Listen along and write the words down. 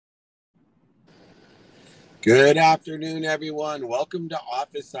Good afternoon, everyone. Welcome to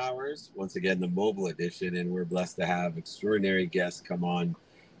Office Hours, once again, the mobile edition. And we're blessed to have extraordinary guests come on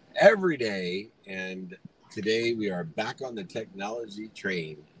every day. And today we are back on the technology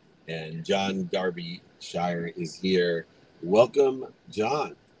train. And John Darbyshire is here. Welcome,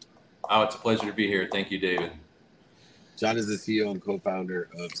 John. Oh, it's a pleasure to be here. Thank you, David. John is the CEO and co-founder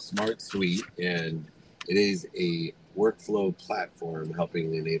of SmartSuite, and it is a workflow platform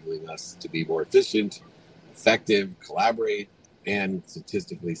helping and enabling us to be more efficient, effective, collaborate, and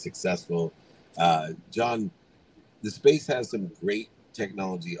statistically successful. John, the space has some great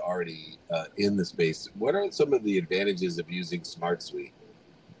technology already in the space. What are some of the advantages of using SmartSuite?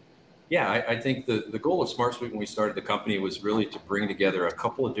 Yeah, I think the goal of SmartSuite when we started the company was really to bring together a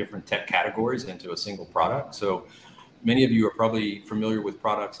couple of different tech categories into a single product. So many of you are probably familiar with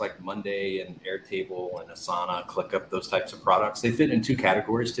products like Monday and Airtable and Asana, ClickUp, those types of products. They fit in two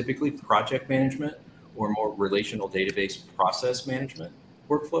categories, typically project management or more relational database process management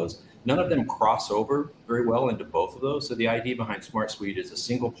workflows. None of them cross over very well into both of those. So the idea behind SmartSuite is a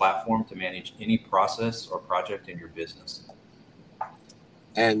single platform to manage any process or project in your business.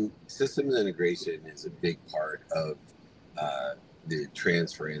 And systems integration is a big part of the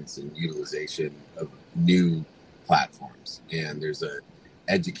transference and utilization of new platforms. And there's a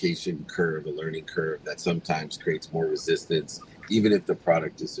education curve, a learning curve that sometimes creates more resistance, even if the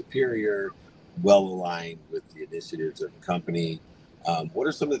product is superior, well aligned with the initiatives of the company. What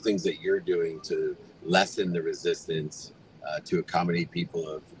are some of the things that you're doing to lessen the resistance to accommodate people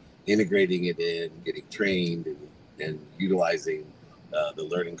of integrating it in, getting trained, and utilizing the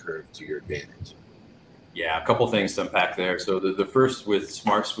learning curve to your advantage? Yeah, a couple things to unpack there. So the first with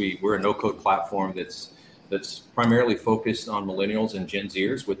SmartSuite, we're a no-code platform that's primarily focused on millennials and Gen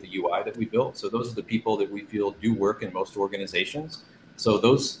Zers with the UI that we built. So those are the people that we feel do work in most organizations. So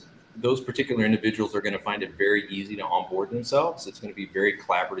those particular individuals are going to find it very easy to onboard themselves. It's going to be very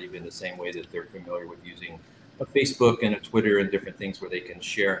collaborative in the same way that they're familiar with using a Facebook and a Twitter and different things where they can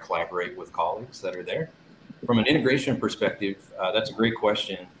share and collaborate with colleagues that are there. From an integration perspective, that's a great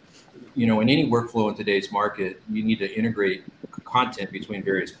question. In any workflow in today's market, you need to integrate content between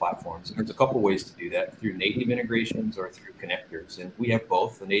various platforms. And there's a couple ways to do that, through native integrations or through connectors. And we have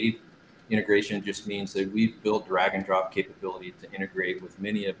both. The native integration just means that we've built drag and drop capability to integrate with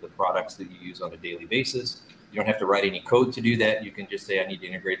many of the products that you use on a daily basis. You don't have to write any code to do that. You can just say, I need to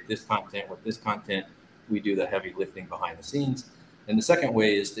integrate this content with this content. We do the heavy lifting behind the scenes. And the second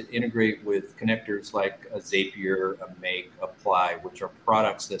way is to integrate with connectors like a Zapier, a Make, Apply, which are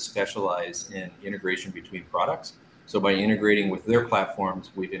products that specialize in integration between products. So by integrating with their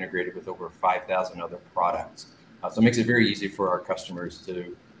platforms, we've integrated with over 5,000 other products. So it makes it very easy for our customers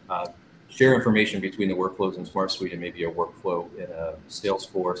to share information between the workflows in SmartSuite and maybe a workflow in a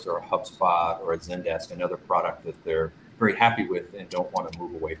Salesforce or a HubSpot or a Zendesk, another product that they're very happy with and don't want to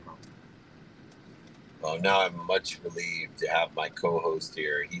move away from. Well, now I'm much relieved to have my co-host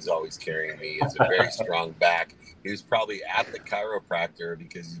here. He's always carrying me. He has a very strong back. He was probably at the chiropractor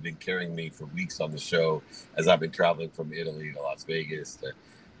because he's been carrying me for weeks on the show as I've been traveling from Italy to Las Vegas to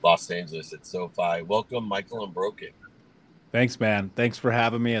Los Angeles at SoFi. Welcome, Michael Unbroken. Thanks, man. Thanks for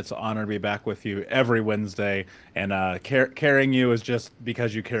having me. It's an honor to be back with you every Wednesday. And carrying you is just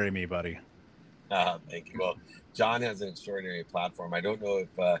because you carry me, buddy. Thank you. Well, John has an extraordinary platform. I don't know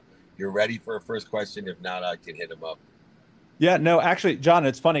if you're ready for a first question. If not, I can hit him up. Yeah, no, actually, John,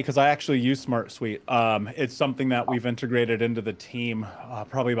 it's funny because I actually use SmartSuite. It's something that we've integrated into the team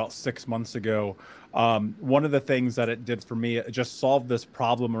probably about 6 months ago. One of the things that it did for me, it just solved this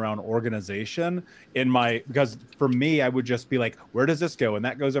problem around organization because for me, I would just be like, where does this go? And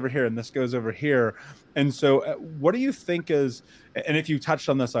that goes over here and this goes over here. And so what do you think is, and if you touched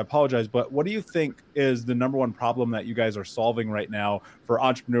on this, I apologize, but what do you think is the number one problem that you guys are solving right now for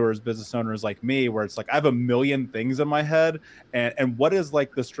entrepreneurs, business owners like me, where it's like, I have a million things in my head, and what is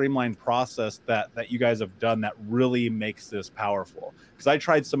like the streamlined process that you guys have done that really makes this powerful? Because I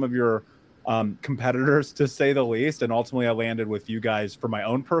tried some of your competitors, to say the least, and ultimately I landed with you guys for my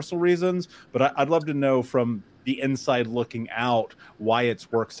own personal reasons, but I'd love to know from the inside looking out why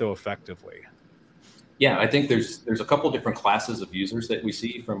it's worked so effectively. Yeah, I think there's a couple different classes of users that we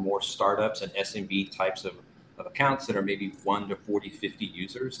see, from more startups and SMB types of accounts that are maybe 1 to 40, 50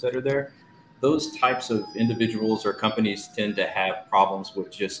 users that are there. Those types of individuals or companies tend to have problems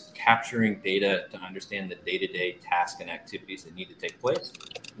with just capturing data to understand the day-to-day tasks and activities that need to take place.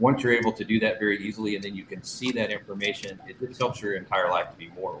 Once you're able to do that very easily, and then you can see that information, it just helps your entire life to be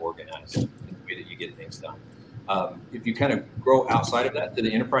more organized in the way that you get things done. If you kind of grow outside of that to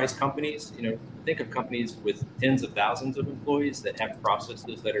the enterprise companies, think of companies with tens of thousands of employees that have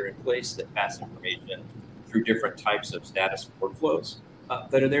processes that are in place that pass information through different types of status workflows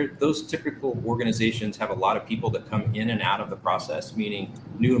that are there. Those typical organizations have a lot of people that come in and out of the process, meaning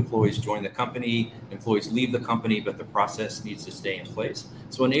new employees join the company, employees leave the company, but the process needs to stay in place.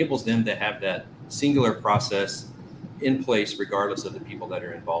 So it enables them to have that singular process in place regardless of the people that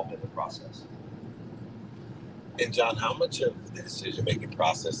are involved in the process. And John, how much of the decision-making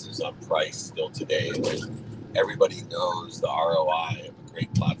process is on price still today? When everybody knows the ROI of a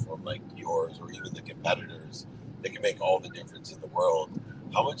great platform like yours, or even the competitors, they can make all the difference in the world.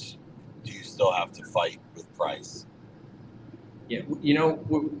 How much do you still have to fight with price? Yeah, you know,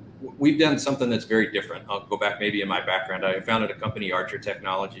 we've done something that's very different. I'll go back maybe in my background. I founded a company, Archer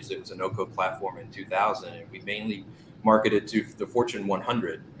Technologies. It was a no-code platform in 2000, and we mainly marketed to the Fortune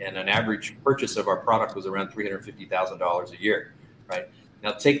 100, and an average purchase of our product was around $350,000 a year, right?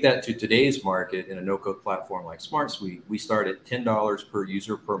 Now take that to today's market in a no-code platform like SmartSuite. We start at $10 per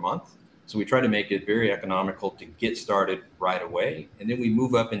user per month. So we try to make it very economical to get started right away. And then we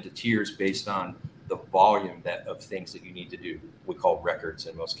move up into tiers based on the volume of things that you need to do. We call records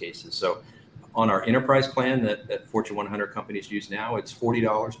in most cases. So on our enterprise plan that Fortune 100 companies use now, it's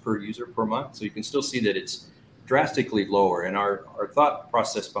 $40 per user per month. So you can still see that it's drastically lower. And our thought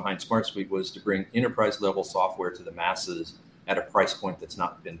process behind SmartSuite was to bring enterprise level software to the masses at a price point that's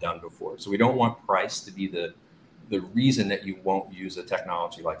not been done before. So we don't want price to be the reason that you won't use a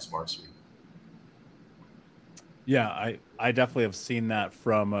technology like SmartSuite. Yeah, I definitely have seen that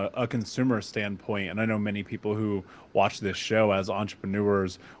from a consumer standpoint. And I know many people who watch this show as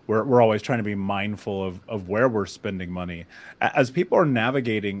entrepreneurs, we're always trying to be mindful of where we're spending money. As people are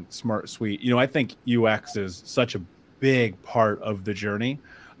navigating SmartSuite, you know, I think UX is such a big part of the journey.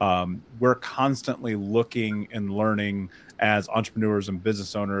 We're constantly looking and learning as entrepreneurs and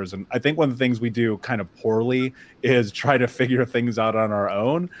business owners. And I think one of the things we do kind of poorly is try to figure things out on our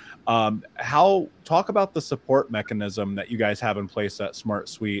own. Talk about the support mechanism that you guys have in place at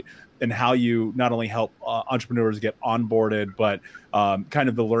SmartSuite, and how you not only help entrepreneurs get onboarded, but kind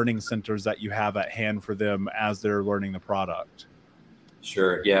of the learning centers that you have at hand for them as they're learning the product.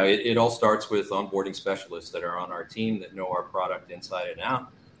 Sure. Yeah, it all starts with onboarding specialists that are on our team that know our product inside and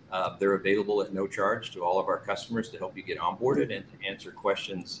out. They're available at no charge to all of our customers to help you get onboarded and to answer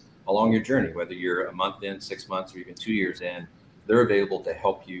questions along your journey, whether you're a month in, 6 months, or even 2 years in. They're available to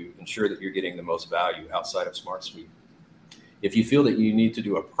help you ensure that you're getting the most value outside of SmartSuite. If you feel that you need to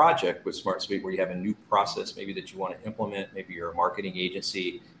do a project with SmartSuite where you have a new process, maybe that you want to implement, maybe you're a marketing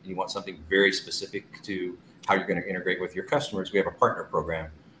agency and you want something very specific to how you're going to integrate with your customers, we have a partner program.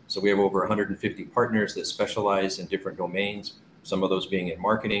 So we have over 150 partners that specialize in different domains, some of those being in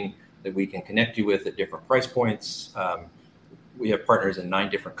marketing, that we can connect you with at different price points. We have partners in 9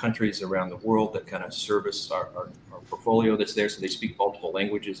 different countries around the world that kind of service our portfolio that's there. So they speak multiple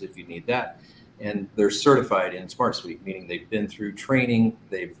languages if you need that. And they're certified in SmartSuite, meaning they've been through training.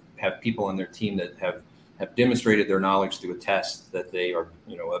 They have people on their team that have demonstrated their knowledge through a test that they are,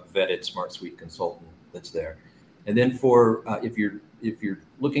 you know, a vetted SmartSuite consultant that's there. And then for if you're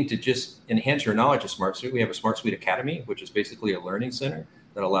looking to just enhance your knowledge of SmartSuite, we have a SmartSuite Academy, which is basically a learning center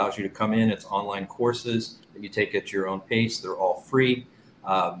that allows you to come in. It's online courses that you take at your own pace. They're all free.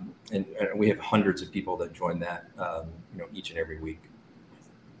 And we have hundreds of people that join that, each and every week.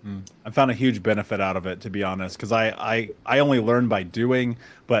 I found a huge benefit out of it, to be honest, because I only learn by doing,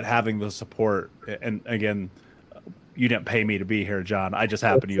 but having the support. And again, you didn't pay me to be here, John. I just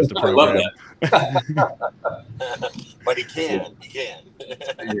happen to use the program. I love that. But he can.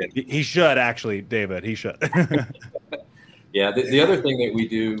 He should, actually, David. He should. Yeah. The other thing that we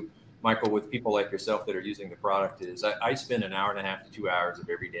do, Michael, with people like yourself that are using the product is I spend an hour and a half to 2 hours of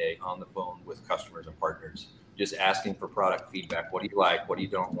every day on the phone with customers and partners, just asking for product feedback. What do you like? What do you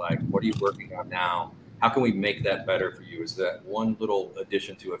don't like? What are you working on now? How can we make that better for you? Is that one little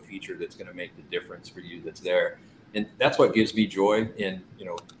addition to a feature that's going to make the difference for you that's there? And that's what gives me joy in,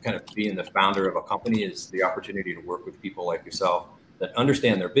 kind of being the founder of a company, is the opportunity to work with people like yourself that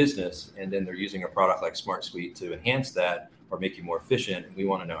understand their business, and then they're using a product like SmartSuite to enhance that or make you more efficient. And we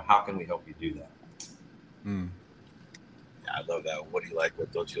want to know, how can we help you do that? Yeah, I love that. What do you like?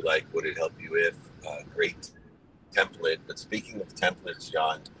 What don't you like? What did it help you with? Great template. But speaking of templates,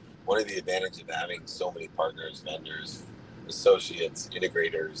 John, one of the advantages of having so many partners, vendors, associates,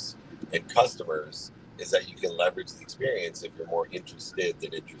 integrators, and customers is that you can leverage the experience if you're more interested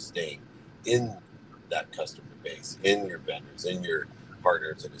than interesting in that customer base, in your vendors, in your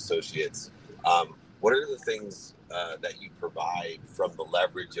partners and associates. What are the things that you provide from the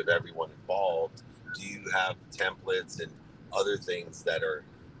leverage of everyone involved? Do you have templates and other things that are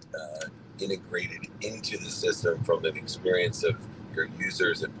integrated into the system from the experience of your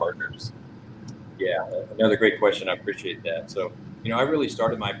users and partners? Yeah, another great question. I appreciate that. So, I really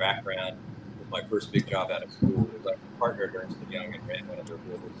started my background with my first big job out of school. It was I partnered at Ernst & Young and ran one of their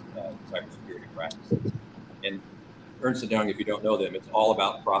global cybersecurity practices. And Ernst & Young, if you don't know them, it's all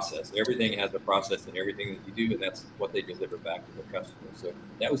about process. Everything has a process in everything that you do, and that's what they deliver back to their customers. So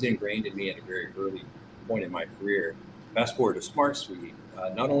that was ingrained in me at a very early point in my career. Fast forward to Smart Suite,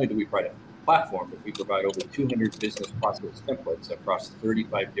 not only do we provide a platform, but we provide over 200 business process templates across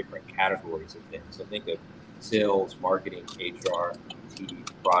 35 different categories of things. So think of sales, marketing, HR, IT,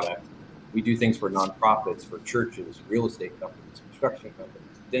 product. We do things for nonprofits, for churches, real estate companies, construction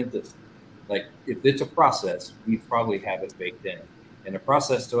companies, dentists. Like if it's a process, we probably have it baked in. And a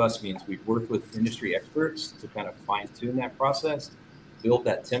process to us means we've worked with industry experts to kind of fine tune that process, build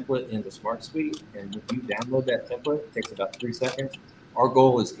that template into Smart Suite. And when you download that template, it takes about 3 seconds. Our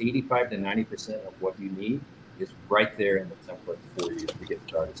goal is 85 to 90% of what you need is right there in the template for you to get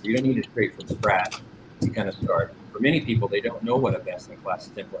started. So you don't need to create from scratch. You kind of start. For many people, they don't know what a best-in-class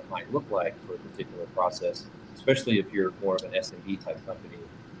template might look like for a particular process, especially if you're more of an SMB type company.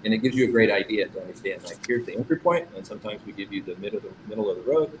 And it gives you a great idea to understand, like, here's the entry point, and sometimes we give you the middle of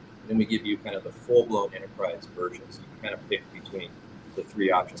the road, and then we give you kind of the full-blown enterprise version. So you can kind of pick between the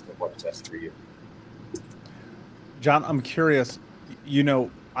three options of what's best for you. John, I'm curious,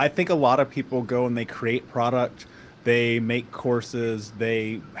 I think a lot of people go and they create product, they make courses,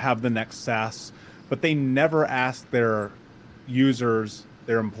 they have the next SaaS, but they never ask their users,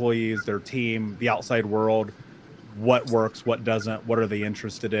 their employees, their team, the outside world, what works, what doesn't, what are they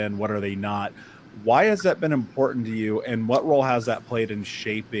interested in, what are they not. Why has that been important to you, and what role has that played in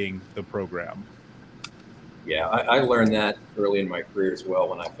shaping the program? Yeah, I learned that early in my career as well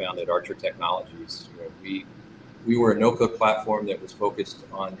when I founded Archer Technologies. We were a no-code platform that was focused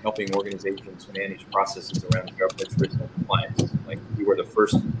on helping organizations manage processes around governance, risk, and compliance. Like we were the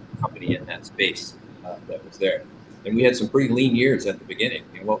first company in that space that was there. And we had some pretty lean years at the beginning.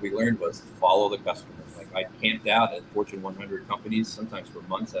 And what we learned was follow the customer. Like I camped out at Fortune 100 companies, sometimes for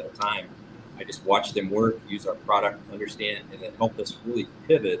months at a time. I just watched them work, use our product, understand, and it helped us really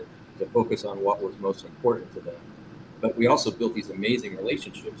pivot to focus on what was most important to them. But we also built these amazing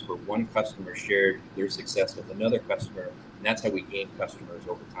relationships where one customer shared their success with another customer, and that's how we gained customers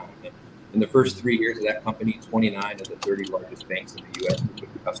over time. And in the first 3 years of that company, 29 of the 30 largest banks in the U.S. became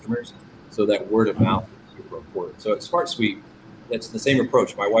customers. So that word of mouth is super important. So at Smart Suite, that's the same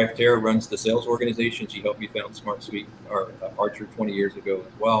approach. My wife, Tara, runs the sales organization. She helped me found Smart Suite, or Archer 20 years ago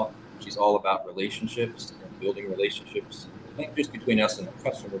as well. She's all about relationships and building relationships, not just between us and the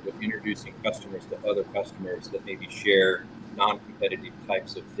customer, but introducing customers to other customers that maybe share non-competitive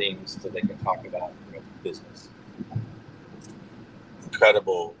types of things so they can talk about business.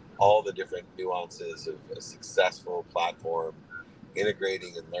 Incredible, all the different nuances of a successful platform,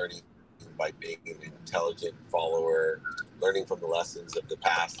 integrating and learning by being an intelligent follower, learning from the lessons of the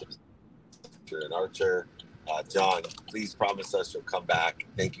past and Archer. John, please promise us you'll come back.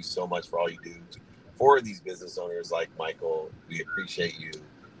 Thank you so much for all you do for these business owners like Michael. We appreciate you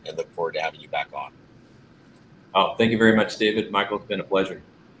and look forward to having you back on. Oh, thank you very much, David. Michael, it's been a pleasure.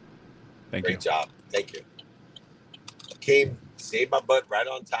 Great job. Thank you. Came, saved my butt right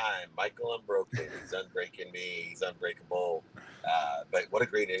on time. Michael Unbroken. He's unbreaking me. He's unbreakable. But what a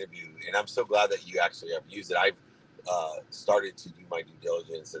great interview. And I'm so glad that you actually have used it. I've started to do my due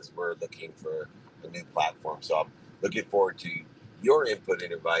diligence as we're looking for a new platform. So I'm looking forward to your input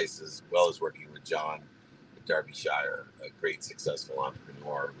and advice, as well as working with John at Darbyshire, a great successful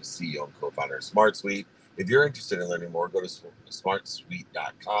entrepreneur who's CEO and co-founder of Smart Suite. If you're interested in learning more, go to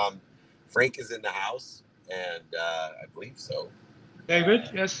smartsuite.com. Frank is in the house, and I believe so.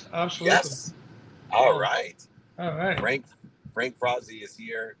 David, yes, absolutely. Yes. All right. All right. Frank Fawzi is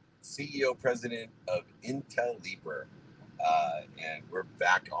here, CEO, president of Intel Libra, and we're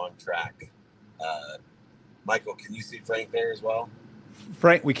back on track. Michael, can you see Frank there as well?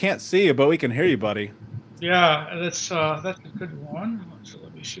 Frank, we can't see you, but we can hear you, buddy. Yeah, that's a good one. So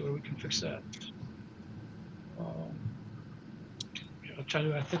let me see where we can fix that. I'll tell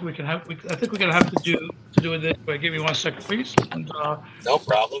you. I think we're gonna have to do it this way. Give me 1 second, please. And, no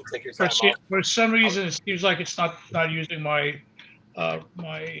problem. Take your time. For some reason, it seems like it's not using my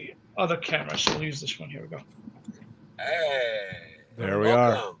my other camera. So I'll use this one. Here we go. Hey, there we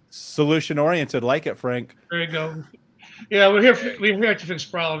are. Solution oriented, like it, Frank. There you go. Yeah, we're here to fix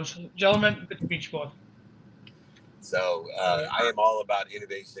problems, gentlemen. Good to meet you both. So I am all about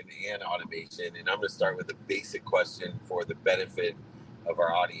innovation and automation, and I'm going to start with a basic question for the benefit of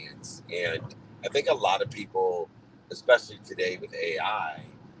our audience. And I think a lot of people, especially today with AI,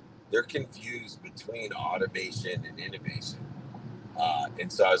 they're confused between automation and innovation.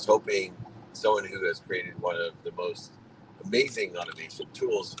 And so I was hoping someone who has created one of the most amazing automation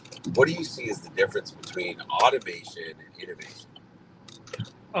tools, what do you see as the difference between automation and innovation?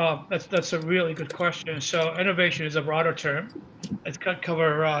 That's a really good question. So innovation is a broader term. It can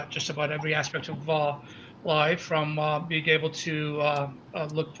cover just about every aspect of life, from being able to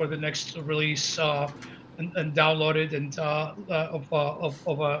look for the next release and download it, and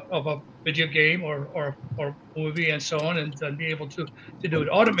of a video game or movie and so on, and be able to do it.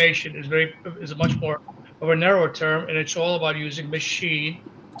 Automation is a much more of a narrower term, and it's all about using machine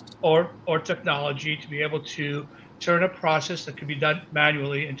or technology to be able to turn a process that could be done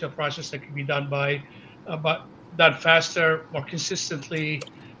manually into a process that can be done but done faster, more consistently,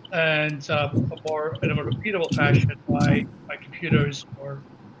 and more in a more repeatable fashion by computers or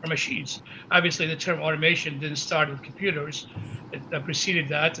machines. Obviously, the term automation didn't start with computers. It preceded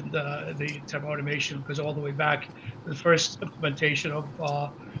that, and the term automation goes all the way back to the first implementation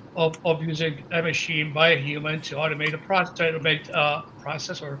of using a machine by a human to automate a process,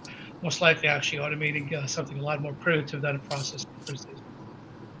 process, or most likely actually automating something a lot more primitive than a process in the first days.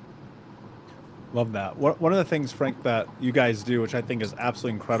 Love that. One of the things, Frank, that you guys do, which I think is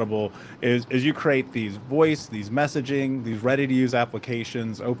absolutely incredible, is you create these voice, these messaging, these ready-to-use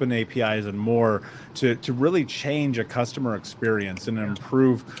applications, open APIs, and more to really change a customer experience and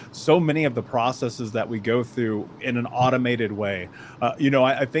improve so many of the processes that we go through in an automated way.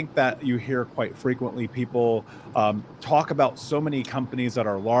 I think that you hear quite frequently people talk about so many companies that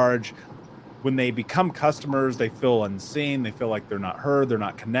are large. When they become customers, they feel unseen. They feel like they're not heard. They're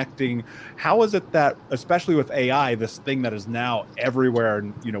not connecting. How is it that, especially with AI, this thing that is now everywhere,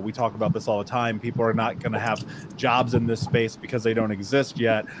 and we talk about this all the time, people are not going to have jobs in this space because they don't exist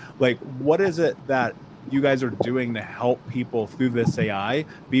yet. Like, what is it that you guys are doing to help people through this AI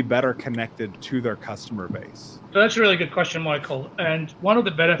be better connected to their customer base? So that's a really good question, Michael. And one of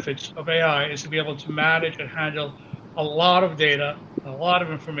the benefits of AI is to be able to manage and handle a lot of data, a lot of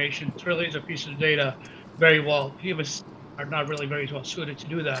information, trillions of pieces of data very well. Humans are not really very well suited to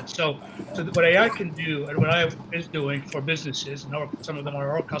do that. So what AI can do, and what AI is doing for businesses, and some of them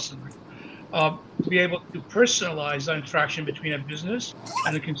are our customers, to be able to personalize the interaction between a business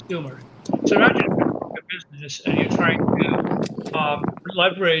and the consumer. So imagine if you're a business and you're trying to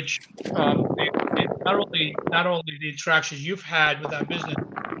leverage not only the interactions you've had with that business,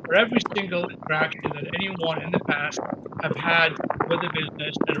 but every single interaction that anyone in the past have had with the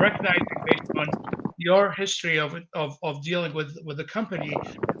business, and recognizing based on your history of dealing with the company,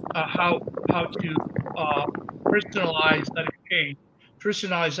 how to personalize that exchange,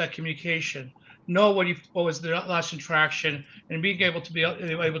 personalize that communication, know what was the last interaction, and being able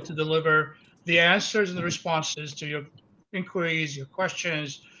to able to deliver the answers and the responses to your inquiries, your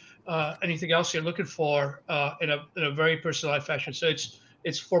questions, anything else you're looking for in a very personalized fashion. So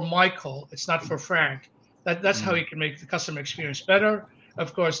it's for Michael. It's not for Frank. That's how you can make the customer experience better.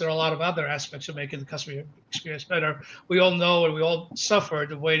 Of course, there are a lot of other aspects of making the customer experience better. We all know, and we all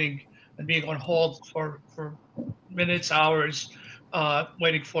suffered waiting and being on hold for minutes, hours,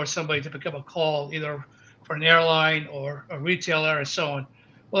 waiting for somebody to pick up a call, either for an airline or a retailer and so on.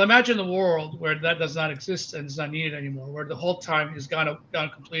 Well, imagine the world where that does not exist and is not needed anymore, where the whole time is gone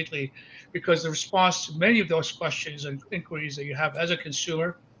completely, because the response to many of those questions and inquiries that you have as a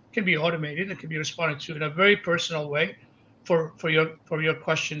consumer can be automated and can be responded to in a very personal way for your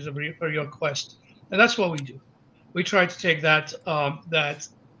questions or for your quest. And that's what we do. We try to take that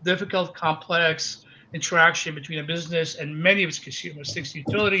difficult, complex interaction between a business and many of its consumers, things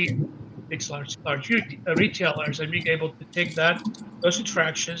utility, things large retailers, and being able to take those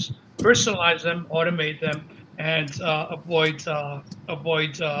interactions, personalize them, automate them, and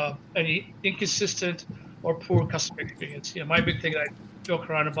avoid any inconsistent or poor customer experience. My big thing that I joke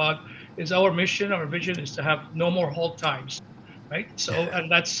around about is our mission, our vision is to have no more hold times, right? So, and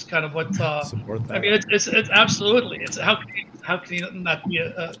that's kind of what Support that. I mean. It's absolutely. It's how can you not be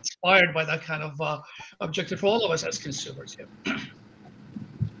inspired by that kind of objective for all of us as consumers? Yeah.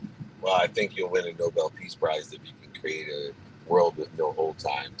 Well, I think you'll win a Nobel Peace Prize if you can create a world with no hold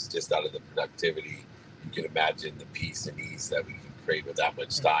times, just out of the productivity. You can imagine the peace and ease that we can create with that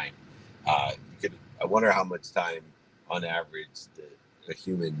much time. I wonder how much time, on average, a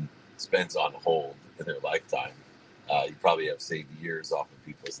human spends on hold in their lifetime. You probably have saved years off of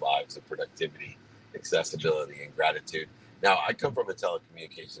people's lives of productivity, accessibility, and gratitude. Now, I come from a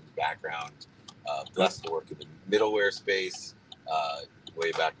telecommunications background, blessed to work in the middleware space,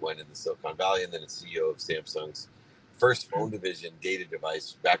 way back when in the Silicon Valley, and then a CEO of Samsung's first phone division data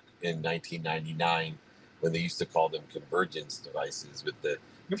device back in 1999, when they used to call them convergence devices, with the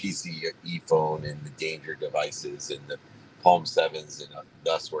PCE phone and the Danger devices and the Palm 7s and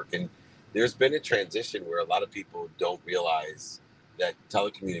thus work. And there's been a transition where a lot of people don't realize that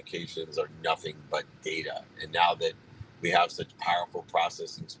telecommunications are nothing but data. And now that we have such powerful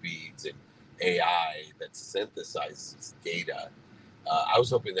processing speeds and AI that synthesizes data, I was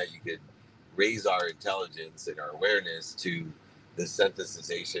hoping that you could raise our intelligence and our awareness to the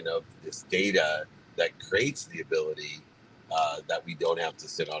synthesization of this data that creates the ability that we don't have to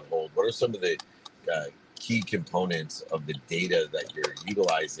sit on hold. What are some of the key components of the data that you're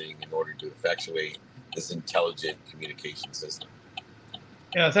utilizing in order to effectuate this intelligent communication system?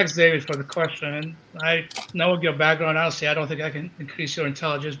 Yeah, thanks, David, for the question. And I know with your background, honestly, I don't think I can increase your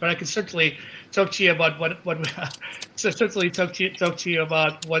intelligence, but I can certainly talk to you about what we certainly talk to you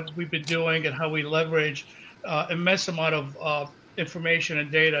about what we've been doing and how we leverage immense amount of information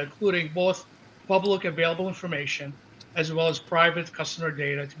and data, including both public available information as well as private customer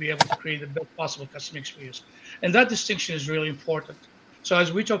data to be able to create the best possible customer experience. And that distinction is really important. So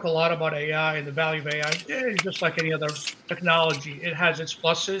as we talk a lot about AI and the value of AI, just like any other technology, it has its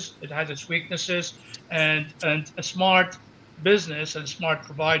pluses, it has its weaknesses, and a smart business and smart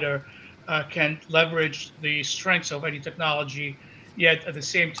provider can leverage the strengths of any technology, yet at the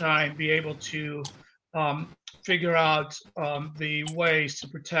same time be able to figure out the ways to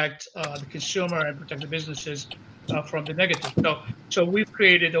protect the consumer and protect the businesses from the negative. So we've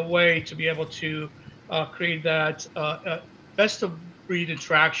created a way to be able to create that best of breed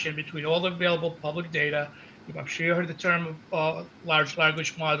interaction between all the available public data. I'm sure you heard the term large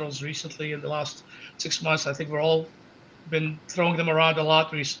language models recently in the last 6 months. I think we're all been throwing them around a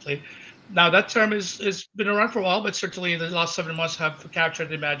lot recently. Now that term has been around for a while, but certainly in the last 7 months have captured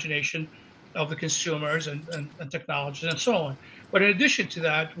the imagination of the consumers and technologies and so on. But in addition to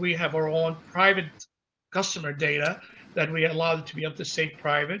that, we have our own private customer data that we allow them to be able to stay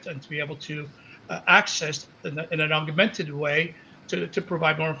private and to be able to access in an augmented way to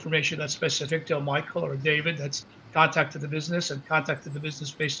provide more information that's specific to a Michael or a David that's contacted the business and contacted the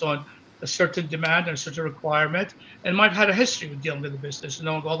business based on a certain demand and a certain requirement, and might have had a history with dealing with the business. And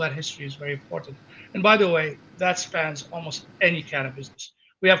knowing all that history is very important. And by the way, that spans almost any kind of business.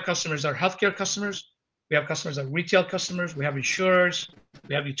 We have customers that are healthcare customers. We have customers that are retail customers. We have insurers.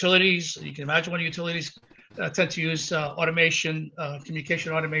 We have utilities. You can imagine what utilities tend to use automation,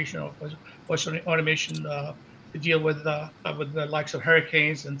 communication automation, or automation to deal with the likes of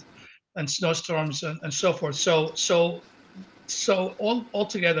hurricanes and snowstorms and so forth. So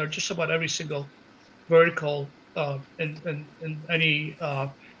altogether, just about every single vertical in any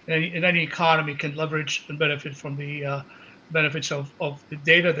economy can leverage and benefit from the benefits of the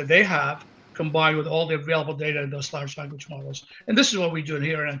data that they have combined with all the available data in those large language models. And this is what we do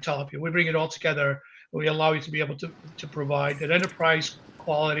here in Intelopia. We bring it all together. We allow you to be able to provide an enterprise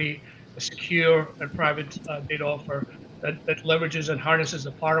quality, a secure and private data offer that leverages and harnesses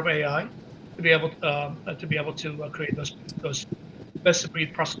the power of AI to be able to create those best of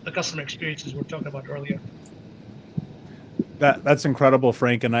breed customer experiences we're talking about earlier. That's incredible,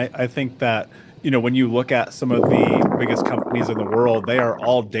 Frank. And I think that, when you look at some of the biggest companies in the world, they are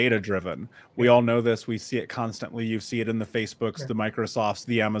all data driven. We all know this. We see it constantly. You see it in the Facebooks, the Microsofts,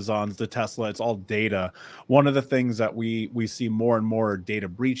 the Amazons, the Tesla. It's all data. One of the things that we see more and more are data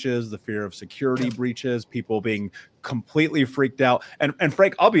breaches, the fear of security breaches, people being completely freaked out. And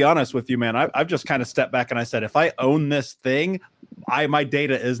Frank, I'll be honest with you, man. I've just kind of stepped back and I said, if I own this thing, my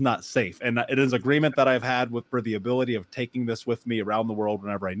data is not safe. And it is agreement that I've had for the ability of taking this with me around the world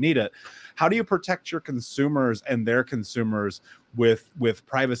whenever I need it. How do you protect your consumers and their consumers with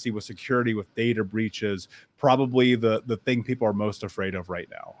privacy, with security, with data breaches? Probably the thing people are most afraid of right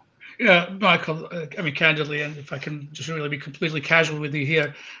now. Yeah, Michael, I mean, candidly, and if I can just really be completely casual with you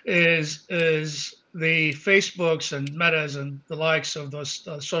here, is the Facebooks and Metas and the likes of those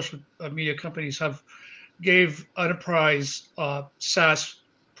social media companies gave enterprise SaaS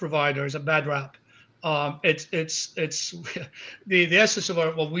providers a bad rap. It's the essence of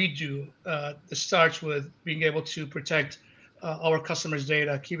what we do. It starts with being able to protect our customers'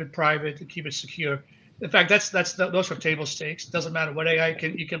 data, keep it private, and keep it secure. In fact, those are table stakes. It doesn't matter what AI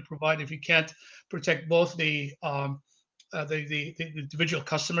you can provide if you can't protect both the individual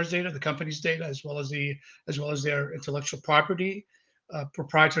customers' data, the company's data, as well as their intellectual property,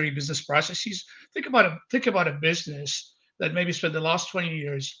 proprietary business processes. Think about a business that maybe spent the last 20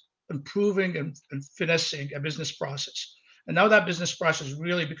 years improving and finessing a business process, and now that business process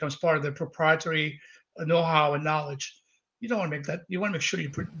really becomes part of their proprietary know-how and knowledge. You don't want to make that. You want to make sure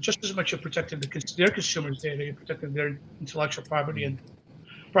just as much you're protecting their consumers' data, you're protecting their intellectual property and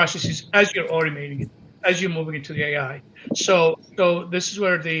processes as you're automating it, as you're moving into the AI. So this is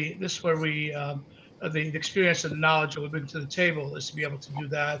where we the experience and the knowledge that we bring to the table is to be able to do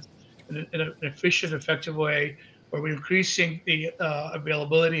that in an efficient, effective way, where we're increasing the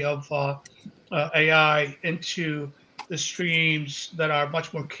availability of AI into the streams that are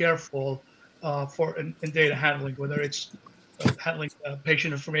much more careful for in data handling, whether it's handling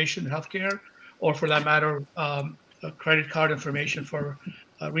patient information in healthcare, or for that matter, credit card information for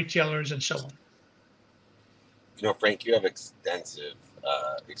retailers and so on. Frank, you have extensive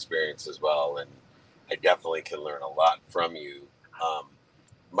experience as well, and I definitely can learn a lot from you.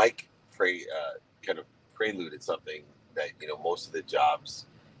 Mike kind of preluded something that most of the jobs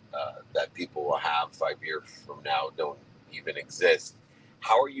that people will have 5 years from now don't even exist.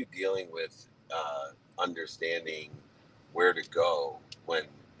 How are you dealing with understanding where to go when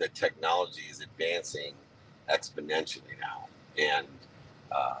the technology is advancing exponentially now? And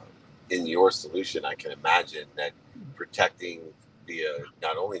in your solution, I can imagine that protecting via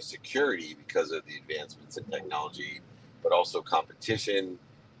not only security because of the advancements in technology, but also competition,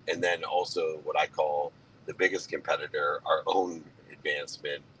 and then also what I call the biggest competitor, our own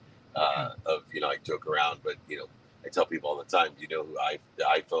advancement of, I joke around, but, I tell people all the time, do you know who the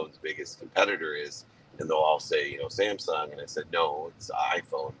iPhone's biggest competitor is? And they'll all say, Samsung. And I said, no, it's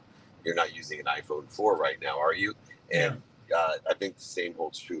iPhone. You're not using an iPhone 4 right now, are you? And I think the same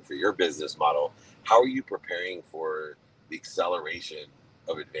holds true for your business model. How are you preparing for the acceleration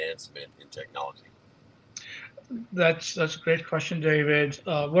of advancement in technology? That's a great question, David.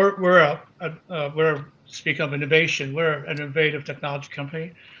 We're speaking of innovation. We're an innovative technology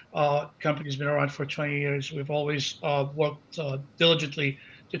company. Company's been around for 20 years. We've always worked diligently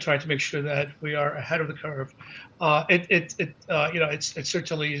to try to make sure that we are ahead of the curve. It's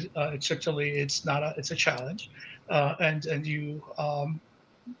a challenge, and you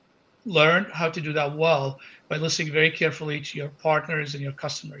learn how to do that well by listening very carefully to your partners and your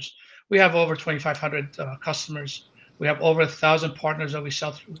customers. We have over 2,500 customers. We have over 1,000 partners that we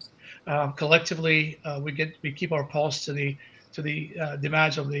sell through. Collectively, we keep our pulse to the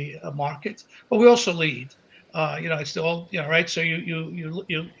demands of the market, but we also lead. It's the old, right? So you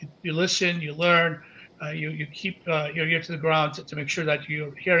listen, you learn, you keep your ear to the ground to make sure that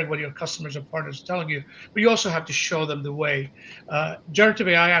you're hearing what your customers and partners are telling you, but you also have to show them the way. Generative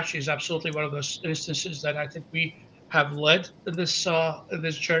AI actually is absolutely one of those instances that I think we have led this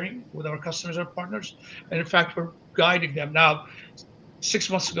journey with our customers and partners, and in fact, we're guiding them now. 6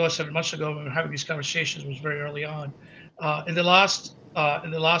 months ago, 7 months ago, when we were having these conversations, was very early on. In the last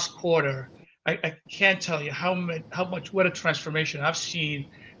quarter, I can't tell you what a transformation I've seen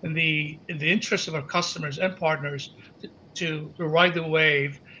in the interest of our customers and partners to ride the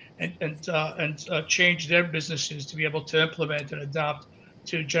wave and change their businesses to be able to implement and adopt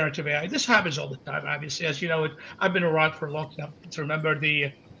to generative AI. This happens all the time, obviously. As you know, I've been around for a long time to remember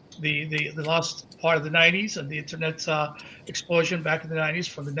the last part of the 90s and the internet explosion back in the 90s,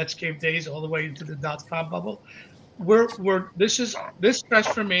 from the Netscape days all the way into the dot-com bubble. This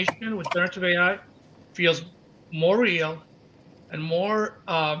transformation with generative AI feels more real and more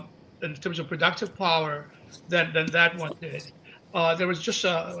in terms of productive power than that one did. There was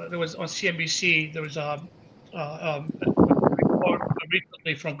on CNBC, there was a report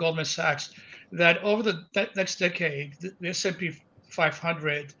recently from Goldman Sachs that over the next decade, the S&P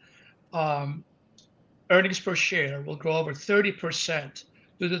 500 earnings per share will grow over 30%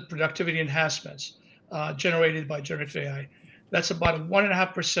 due to the productivity enhancements generated by generative AI. That's about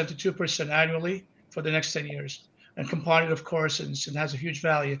 1.5% to 2% annually for the next 10 years, and compounded, of course, and has a huge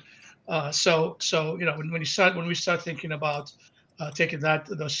value. So when we start thinking about taking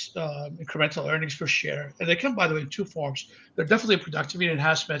those incremental earnings per share, and they come, by the way, in two forms. They're definitely productivity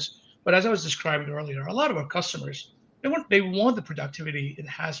enhancements, but as I was describing earlier, a lot of our customers, they want the productivity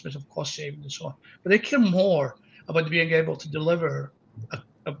enhancements of cost savings and so on, but they care more about being able to deliver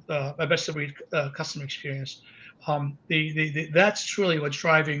a best-of-breed customer experience. That's truly what's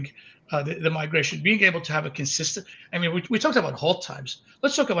driving the migration. Being able to have a consistent. I mean, we talked about hold times.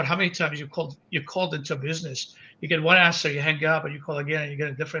 Let's talk about how many times you called into a business. You get one answer, you hang up, and you call again, and you get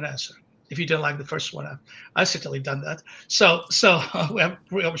a different answer. If you didn't like the first one, I've certainly done that. So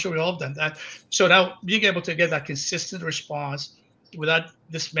I'm sure we all have done that. So now being able to get that consistent response without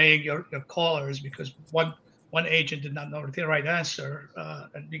dismaying your callers because one agent did not know the right answer,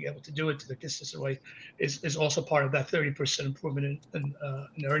 and being able to do it to the consistent way is also part of that 30% improvement in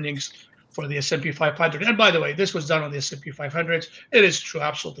earnings for the S&P 500. And by the way, this was done on the S&P 500. It is true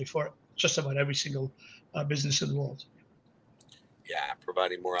absolutely for just about every single business in the world. Yeah,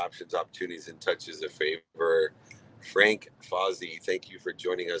 providing more options, opportunities, and touches of favor. Frank Fawzi, thank you for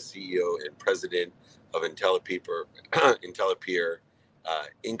joining us, CEO and President of IntelliPeer,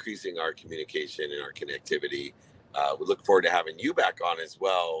 increasing our communication and our connectivity. We look forward to having you back on as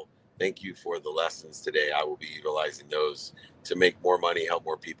well Thank you for the lessons today. I will be utilizing those to make more money, help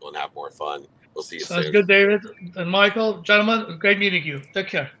more people, and have more fun. We'll see you soon. Sounds good, David and Michael. Gentlemen, great meeting you. Take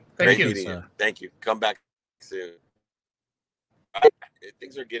care. Thank you. Great meeting you. Thank you. Come back soon.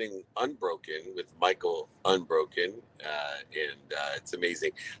 Things are getting unbroken with Michael Unbroken, and it's amazing.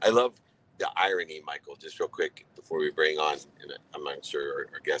 I love the irony, Michael, just real quick before we bring on, and I'm not sure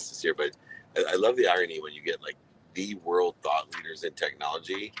our guest is here, but I love the irony when you get like the world thought leaders in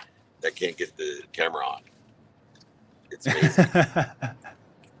technology that can't get the camera on. It's amazing.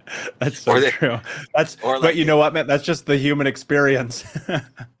 That's so true. But you know what, man? That's just the human experience.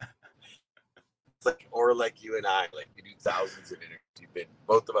 Or like you and I, like we do thousands of interviews. We've been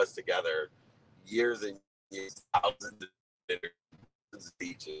both of us together years and years, thousands of interviews,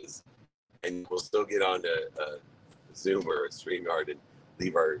 speeches, and we'll still get on a Zoom or a StreamYard and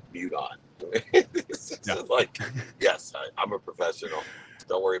leave our mute on. It's like, yes, I'm a professional.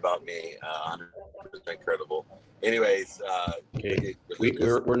 Don't worry about me. 100% credible. Anyways, okay.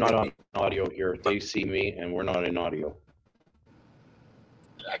 We're not on audio here. They see me, and we're not in audio.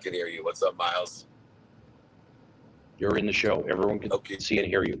 I can hear you. What's up, Miles? You're in the show. Everyone can see and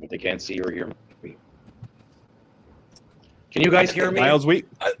hear you, but they can't see or hear me. Can you guys hear me? Miles, we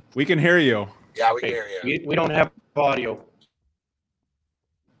can hear you. Yeah, we can hear you. We don't have audio.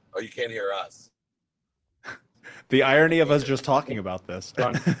 Oh, you can't hear us. The irony of us just talking about this.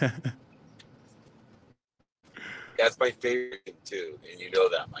 That's my favorite thing too, and you know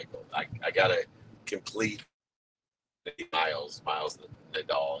that, Michael. I gotta complete Miles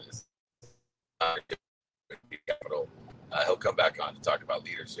Nadal is capital. He'll come back on to talk about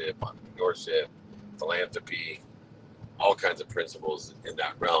leadership, entrepreneurship, philanthropy, all kinds of principles in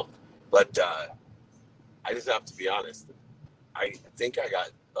that realm. But I just have to be honest. I think I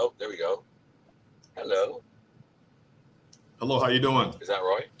got. Oh, there we go. Hello. Hello. How you doing? Is that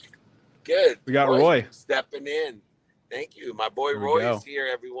Roy? Good. We got Roy stepping in. Thank you. My boy Roy is here,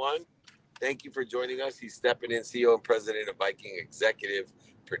 everyone. Thank you for joining us. He's stepping in, CEO and president of Viking Executive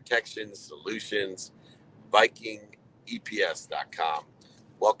Protection Solutions, VikingEPS.com.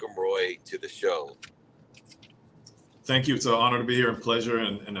 Welcome, Roy, to the show. Thank you. It's an honor to be here and pleasure,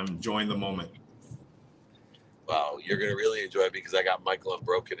 and I'm enjoying the moment. Wow, you're going to really enjoy it because I got Michael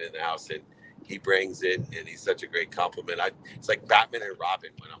Unbroken in the house, and he brings it, and he's such a great compliment. It's like Batman and Robin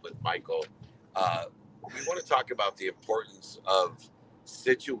when I'm with Michael. We want to talk about the importance of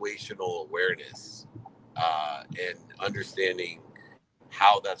situational awareness and understanding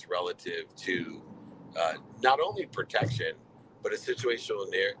how that's relative to not only protection, but a situational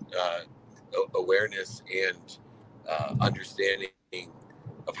awareness and understanding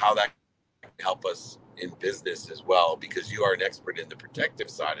of how that can help us in business as well, because you are an expert in the protective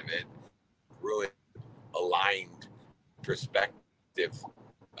side of it, really aligned perspective,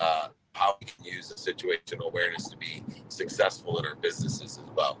 how we can use the situational awareness to be successful in our businesses as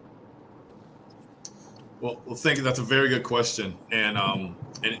well. Well, thank you. That's a very good question, and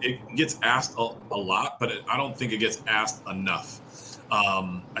it gets asked a lot, but I don't think it gets asked enough.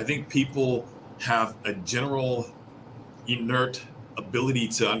 I think people have a general inert ability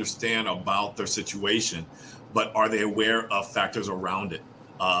to understand about their situation, but are they aware of factors around it?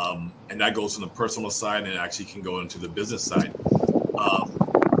 And that goes from the personal side and it actually can go into the business side.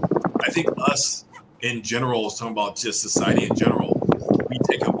 I think us in general, talking about just society in general, we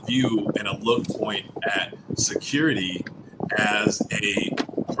take a view and a look point at security as a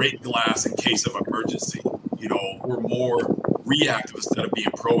break glass in case of emergency. You know, we're more reactive instead of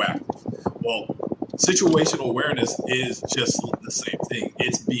being proactive. Well, situational awareness is just the same thing.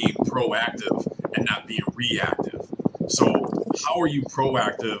 It's being proactive and not being reactive. So how are you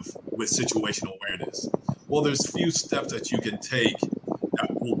proactive with situational awareness? Well, there's a few steps that you can take that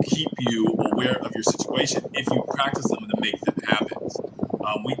will keep you aware of your situation if you practice them and make them habits.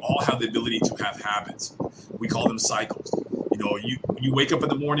 We all have the ability to have habits. We call them cycles. You know, when you wake up in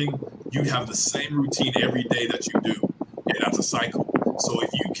the morning, you have the same routine every day that you do. Okay, that's a cycle. So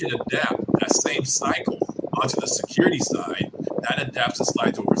if you can adapt that same cycle onto the security side, that adapts and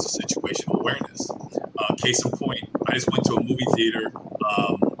slides over to situational awareness. Case in point, I just went to a movie theater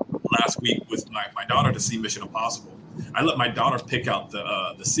last week with my daughter to see Mission Impossible. I let my daughter pick out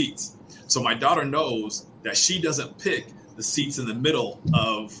the seats. So my daughter knows that she doesn't pick the seats in the middle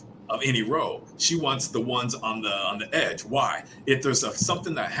of any row. She wants the ones on the edge. Why? If there's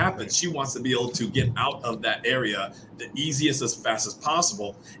something that happens, she wants to be able to get out of that area the easiest, as fast as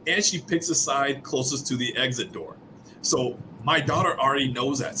possible. And she picks a side closest to the exit door. So my daughter already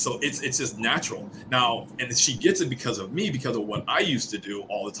knows that. So it's just natural. Now, and she gets it because of me, because of what I used to do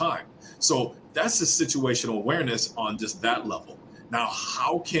all the time. So that's the situational awareness on just that level. Now,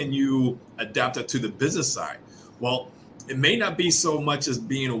 how can you adapt that to the business side? Well, it may not be so much as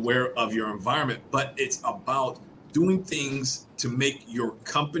being aware of your environment, but it's about doing things to make your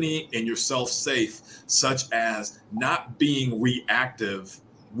company and yourself safe, such as not being reactive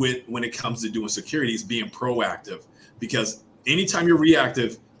when it comes to doing securities, being proactive. Because anytime you're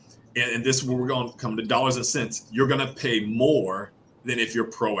reactive, and this is where we're going to come to dollars and cents, you're going to pay more than if you're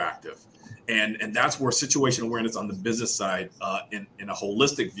proactive. And that's where situation awareness on the business side in a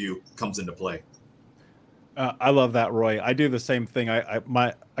holistic view comes into play. I love that, Roy. I do the same thing. I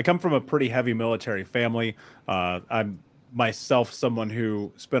come from a pretty heavy military family. I'm myself someone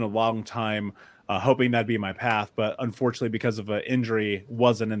who spent a long time hoping that'd be my path, but unfortunately, because of an injury,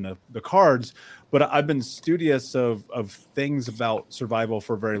 wasn't in the cards. But I've been studious of things about survival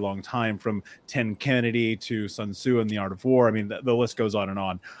for a very long time, from Tim Kennedy to Sun Tzu and the Art of War. I mean, the list goes on and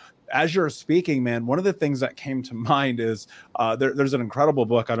on. As you're speaking, man, one of the things that came to mind is there's an incredible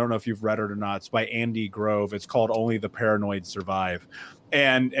book. I don't know if you've read it or not. It's by Andy Grove. It's called Only the Paranoid Survive.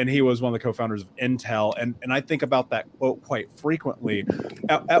 And he was one of the co-founders of Intel. And I think about that quote quite frequently.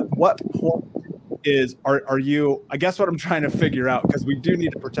 At what point are you, I guess what I'm trying to figure out, because we do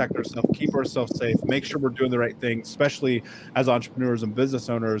need to protect ourselves, keep ourselves safe, make sure we're doing the right thing, especially as entrepreneurs and business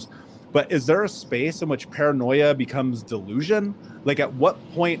owners. But is there a space in which paranoia becomes delusion? Like, at what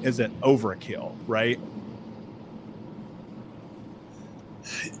point is it overkill, right?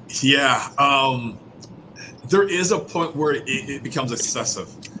 Yeah. There is a point where it becomes excessive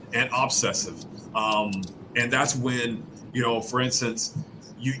and obsessive. And that's when, for instance,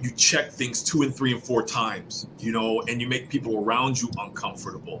 you check things 2 and 3 and 4 times, and you make people around you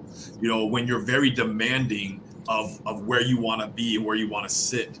uncomfortable, when you're very demanding of where you want to be and where you want to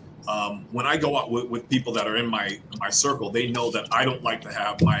sit. When I go out with people that are in my circle, they know that I don't like to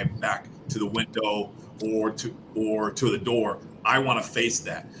have my back to the window or to the door. I want to face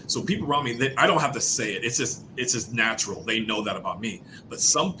that. So people around me, I don't have to say it. It's just natural. They know that about me. But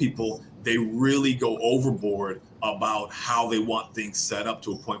some people, they really go overboard about how they want things set up,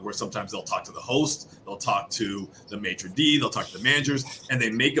 to a point where sometimes they'll talk to the host, they'll talk to the maitre d', they'll talk to the managers, and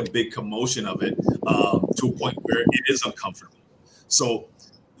they make a big commotion of it to a point where it is uncomfortable. So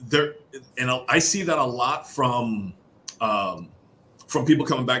I see that a lot from people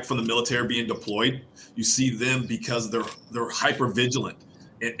coming back from the military, being deployed. You see them because they're hyper vigilant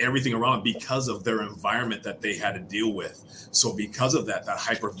and everything around, because of their environment that they had to deal with. So because of that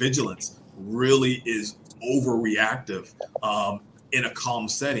hyper vigilance really is overreactive in a calm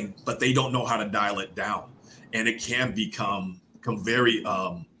setting, but they don't know how to dial it down, and it can become very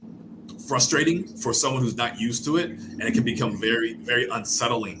frustrating for someone who's not used to it, and it can become very, very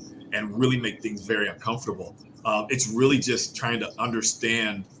unsettling and really make things very uncomfortable. It's really just trying to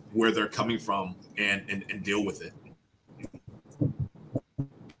understand where they're coming from and deal with it.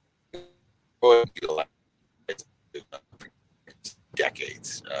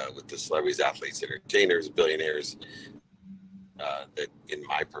 Decades with the celebrities, athletes, entertainers, billionaires, that in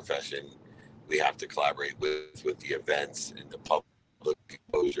my profession we have to collaborate with the events and the public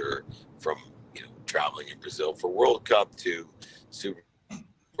exposure, from traveling in Brazil for World Cup to Super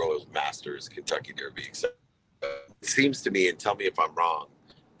Bowl, Masters, Kentucky Derby, etc. It seems to me, and tell me if I'm wrong,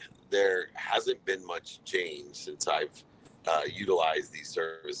 there hasn't been much change since I've utilized these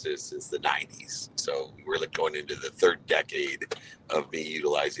services since the 90s. So we're going into the 3rd decade of me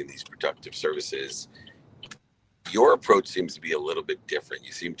utilizing these productive services. Your approach seems to be a little bit different.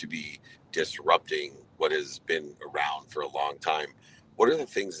 You seem to be disrupting what has been around for a long time. What are the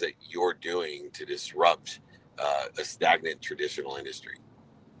things that you're doing to disrupt a stagnant traditional industry?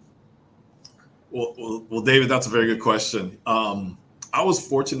 Well, David, that's a very good question. I was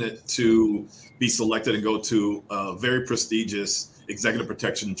fortunate to be selected and go to a very prestigious executive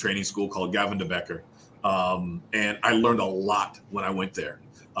protection training school called Gavin de Becker. And I learned a lot when I went there.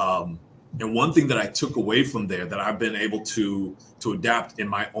 And one thing that I took away from there that I've been able to adapt in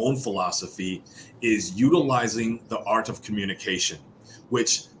my own philosophy is utilizing the art of communication,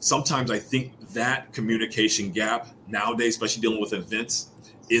 which sometimes I think that communication gap nowadays, especially dealing with events,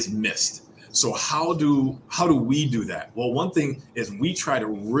 is missed. So how do we do that? Well, one thing is we try to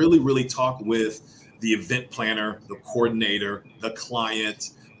really, really talk with the event planner, the coordinator, the client,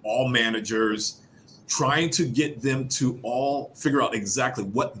 all managers, trying to get them to all figure out exactly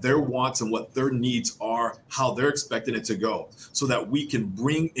what their wants and what their needs are, how they're expecting it to go, so that we can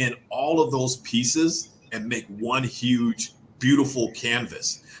bring in all of those pieces and make one huge, beautiful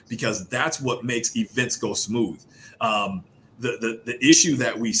canvas, because that's what makes events go smooth. The issue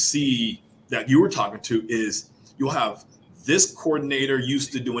that we see that you were talking to is you'll have this coordinator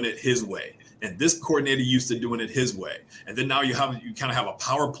used to doing it his way, and this coordinator used to doing it his way. And then now you kind of have a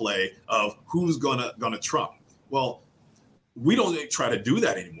power play of who's gonna trump. Well, we don't try to do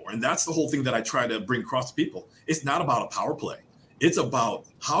that anymore. And that's the whole thing that I try to bring across to people. It's not about a power play. It's about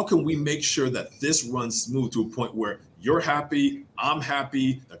how can we make sure that this runs smooth to a point where you're happy, I'm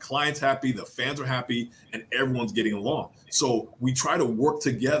happy, the client's happy, the fans are happy, and everyone's getting along. So we try to work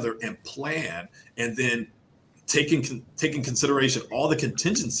together and plan, and then taking consideration all the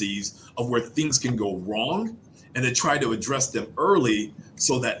contingencies of where things can go wrong, and then try to address them early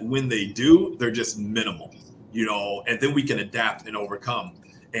so that when they do, they're just minimal, and then we can adapt and overcome.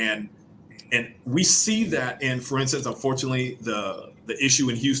 And we see that in, for instance, unfortunately, the issue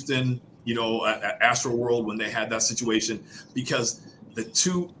in Houston, at Astro World when they had that situation, because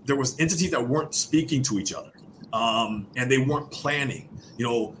there was entities that weren't speaking to each other, and they weren't planning.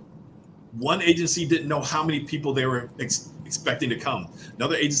 One agency didn't know how many people they were expecting to come.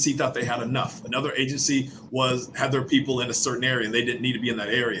 Another agency thought they had enough. Another agency had their people in a certain area and they didn't need to be in that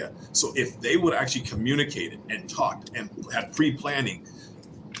area. So if they would actually communicate and talked and had pre-planning,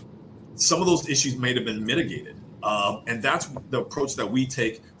 some of those issues may have been mitigated. And that's the approach that we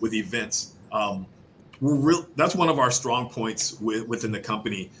take with events. That's one of our strong points within the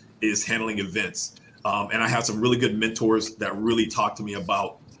company is handling events. And I have some really good mentors that really talk to me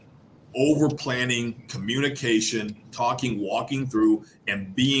about over planning, communication, talking, walking through,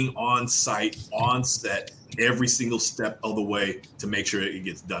 and being on site, on set every single step of the way to make sure it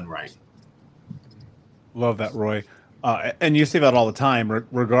gets done right. Love that, Roy. And you see that all the time,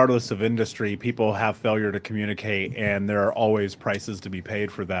 regardless of industry, people have failure to communicate, and there are always prices to be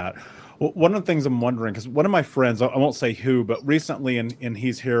paid for that. One of the things I'm wondering, because one of my friends, I won't say who, but recently, and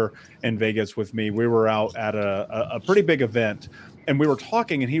he's here in Vegas with me, we were out at a pretty big event, and we were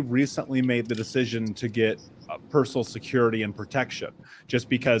talking, and he recently made the decision to get personal security and protection just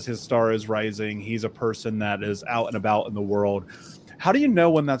because his star is rising. He's a person that is out and about in the world. How do you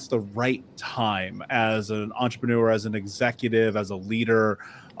know when that's the right time as an entrepreneur, as an executive, as a leader?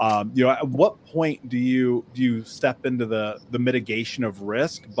 At what point do you step into the mitigation of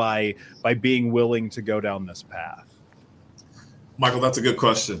risk by being willing to go down this path? Michael, that's a good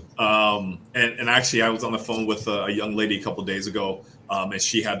question. And actually, I was on the phone with a young lady a couple of days ago, and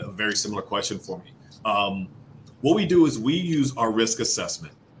she had a very similar question for me. What we do is we use our risk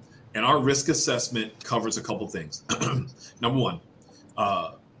assessment, and our risk assessment covers a couple things. Number one,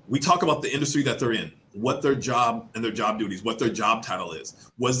 we talk about the industry that they're in, what their job and their job duties, what their job title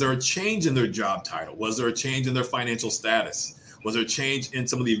is. Was there a change in their job title? Was there a change in their financial status? Was there a change in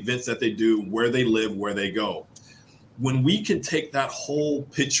some of the events that they do, where they live, where they go? When we can take that whole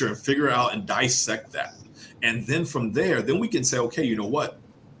picture and figure out and dissect that, and then from there, then we can say, okay, you know what?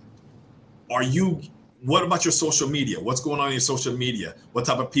 What about your social media? What's going on in your social media? What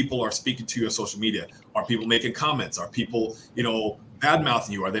type of people are speaking to your social media? Are people making comments? Are people, bad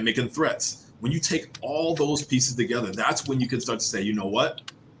mouthing you? Are they making threats? When you take all those pieces together, that's when you can start to say, you know what?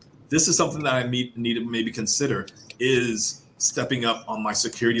 This is something that I need to maybe consider is stepping up on my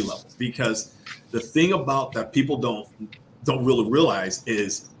security level. Because the thing about that people don't really realize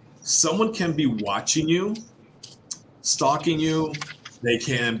is someone can be watching you, stalking you. They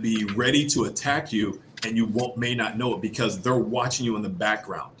can be ready to attack you, and you may not know it because they're watching you in the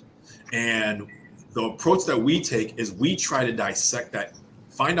background. And the approach that we take is we try to dissect that,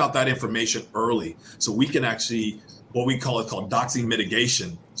 find out that information early, so we can actually, what we call doxing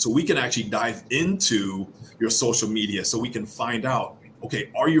mitigation. So we can actually dive into your social media so we can find out,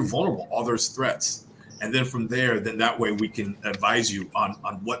 okay, are you vulnerable? Are there threats? And then from there, then that way we can advise you on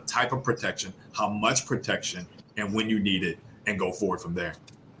what type of protection, how much protection, and when you need it, and go forward from there.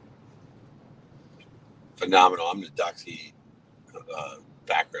 Phenomenal. I'm going to doxy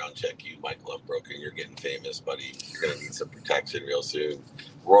background check you, Michael Unbroken. You're getting famous, buddy. You're going to need some protection real soon.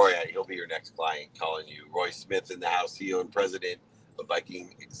 Roy, he'll be your next client calling you. Roy Smith in the house, CEO and president of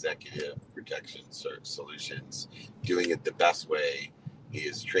Viking Executive Protection Solutions, doing it the best way. He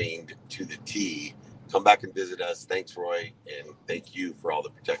is trained to the T. Come back and visit us. Thanks, Roy, and thank you for all the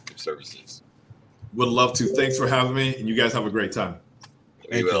protective services. Would love to. Thanks for having me, and you guys have a great time.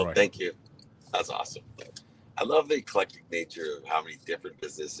 We will. Thank you. That's awesome. I love the eclectic nature of how many different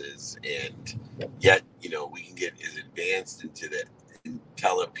businesses, and yet, we can get as advanced into the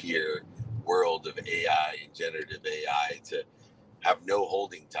IntelliPeer world of AI and generative AI to have no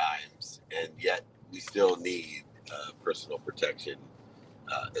holding times, and yet we still need personal protection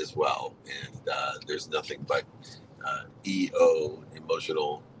as well. And there's nothing but EO,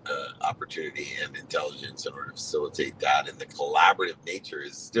 emotional opportunity and intelligence in order to facilitate that. And the collaborative nature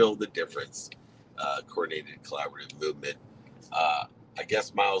is still the difference. Coordinated collaborative movement. I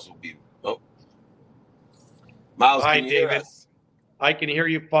guess Miles will be, Miles, Hi, can you hear David. us? I can hear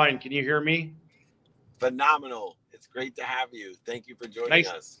you fine. Can you hear me? Phenomenal. It's great to have you. Thank you for joining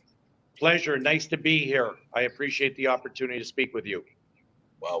us. Pleasure. Nice to be here. I appreciate the opportunity to speak with you.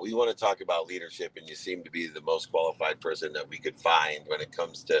 Well, we want to talk about leadership, and you seem to be the most qualified person that we could find when it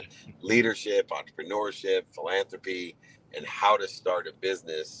comes to leadership, entrepreneurship, philanthropy, and how to start a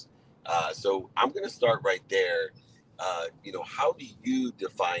business. So I'm going to start right there. How do you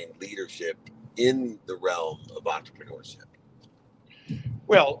define leadership in the realm of entrepreneurship?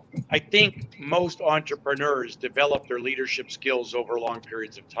 Well, I think most entrepreneurs develop their leadership skills over long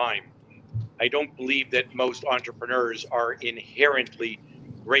periods of time. I don't believe that most entrepreneurs are inherently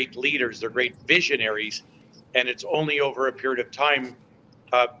great leaders. They're great visionaries, and it's only over a period of time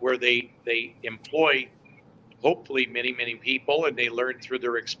where they employ hopefully many people, and they learn through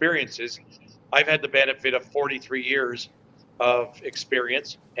their experiences. I've had the benefit of 43 years of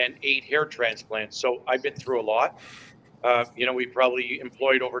experience and 8 hair transplants, so I've been through a lot. We probably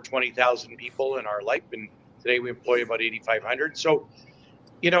employed over 20,000 people in our life, and today we employ about 8,500. So,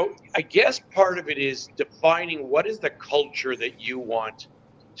 I guess part of it is defining what is the culture that you want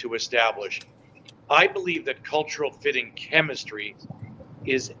to establish. I believe that cultural fit and chemistry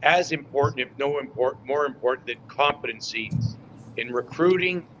is as important, if more important than competency in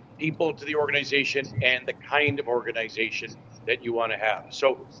recruiting people to the organization and the kind of organization that you want to have.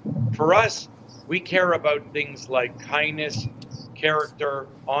 So for us, we care about things like kindness, character,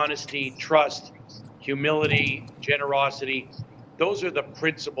 honesty, trust, humility, generosity. Those are the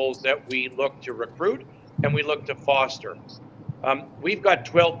principles that we look to recruit and we look to foster. We've got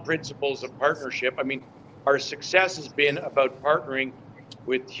 12 principles of partnership. I mean, our success has been about partnering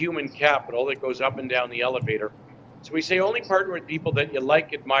with human capital that goes up and down the elevator. So we say only partner with people that you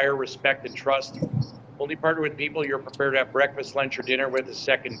like, admire, respect, and trust. Only partner with people you're prepared to have breakfast, lunch, or dinner with a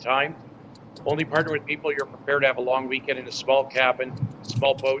second time. Only partner with people you're prepared to have a long weekend in a small cabin,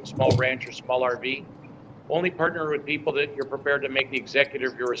 small boat, small ranch, or small RV. Only partner with people that you're prepared to make the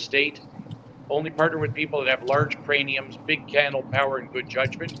executive of your estate. Only partner with people that have large craniums, big candle power, and good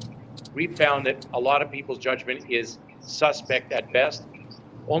judgment. We've found that a lot of people's judgment is suspect at best.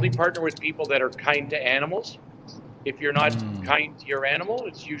 Only partner with people that are kind to animals. If you're not kind to your animal,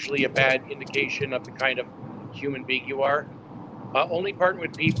 it's usually a bad indication of the kind of human being you are. Only partner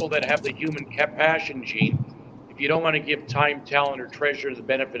with people that have the human compassion gene. If you don't want to give time, talent, or treasure to the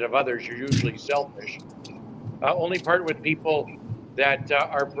benefit of others, you're usually selfish. Only partner with people that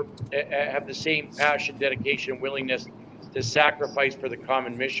have the same passion, dedication, and willingness to sacrifice for the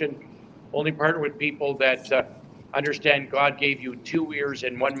common mission. Only partner with people that understand God gave you 2 ears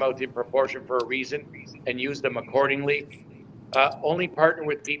and 1 mouth in proportion for a reason and use them accordingly. Only partner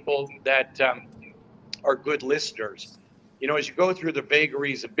with people that are good listeners. As you go through the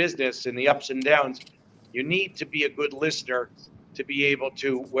vagaries of business and the ups and downs, you need to be a good listener to be able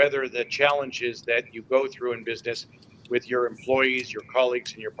to weather the challenges that you go through in business with your employees, your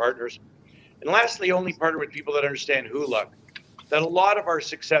colleagues, and your partners. And lastly, only partner with people that understand hula. That a lot of our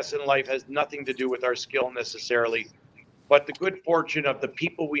success in life has nothing to do with our skill necessarily, but the good fortune of the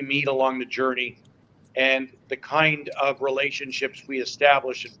people we meet along the journey and the kind of relationships we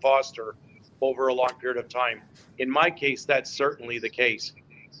establish and foster over a long period of time. In my case, that's certainly the case.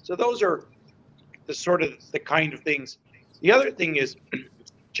 So those are the kind of things. The other thing is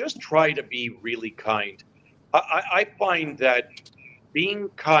just try to be really kind. I find that being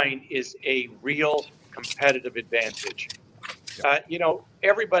kind is a real competitive advantage.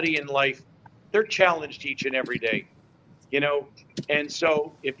 Everybody in life, they're challenged each and every day, and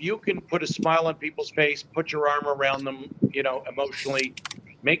so if you can put a smile on people's face, put your arm around them, emotionally,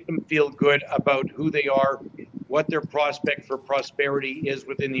 make them feel good about who they are, what their prospect for prosperity is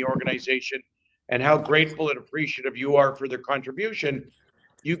within the organization, and how grateful and appreciative you are for their contribution,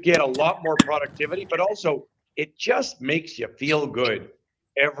 you get a lot more productivity, but also it just makes you feel good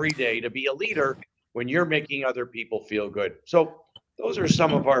every day to be a leader when you're making other people feel good. So those are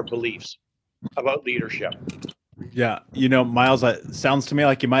some of our beliefs about leadership. Yeah, Miles, it sounds to me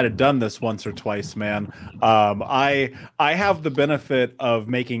like you might have done this once or twice, man. I have the benefit of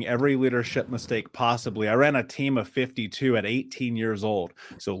making every leadership mistake possibly. I ran a team of 52 at 18 years old.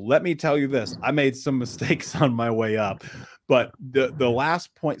 So let me tell you this, I made some mistakes on my way up. But the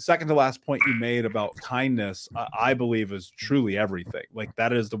last point, second to last point you made about kindness, I believe is truly everything. Like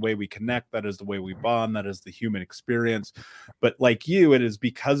that is the way we connect. That is the way we bond. That is the human experience. But like you, it is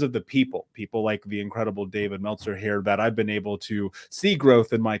because of the people like the incredible David Meltzer here that I've been able to see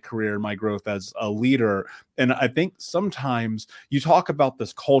growth in my career, my growth as a leader. And I think sometimes you talk about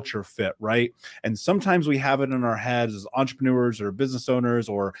this culture fit, right? And sometimes we have it in our heads as entrepreneurs or business owners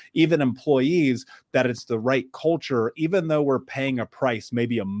or even employees that it's the right culture, even though we're paying a price,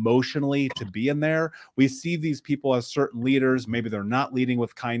 maybe emotionally, to be in there. We see these people as certain leaders. Maybe they're not leading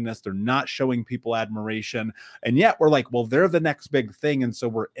with kindness. They're not showing people admiration. And yet we're like, well, they're the next big thing. And so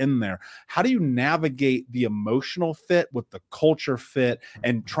we're in there. How do you navigate the emotional fit with the culture fit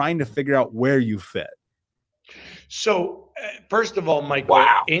and trying to figure out where you fit? So, first of all, Michael,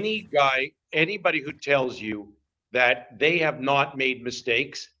 anybody who tells you that they have not made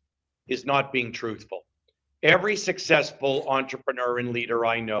mistakes is not being truthful. Every successful entrepreneur and leader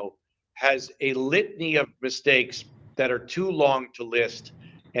I know has a litany of mistakes that are too long to list,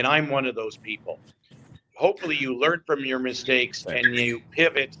 and I'm one of those people. Hopefully you learn from your mistakes and you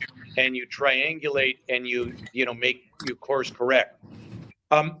pivot and you triangulate and you make you course correct.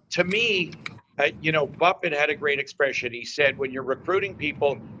 To me, Buffett had a great expression. He said, when you're recruiting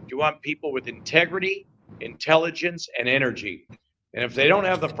people, you want people with integrity, intelligence, and energy. And if they don't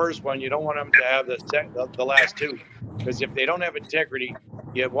have the first one, you don't want them to have the last two. Because if they don't have integrity,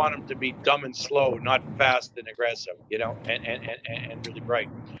 you want them to be dumb and slow, not fast and aggressive, and really bright.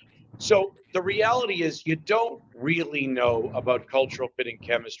 So the reality is you don't really know about cultural fit and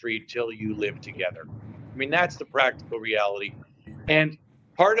chemistry until you live together. I mean, that's the practical reality. And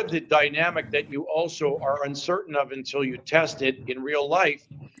part of the dynamic that you also are uncertain of until you test it in real life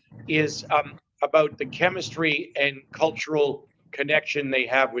is about the chemistry and cultural connection they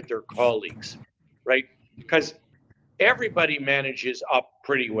have with their colleagues, right? Because everybody manages up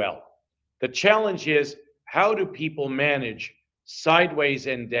pretty well. The challenge is, how do people manage sideways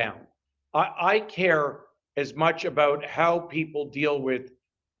and down? I care as much about how people deal with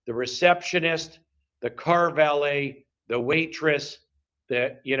the receptionist, the car valet, the waitress,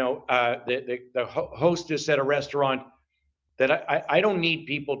 the hostess at a restaurant, that I don't need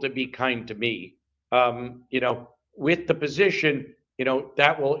people to be kind to me. With the position,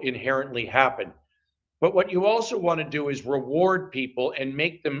 that will inherently happen. But what you also want to do is reward people and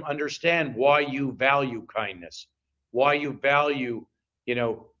make them understand why you value kindness, why you value,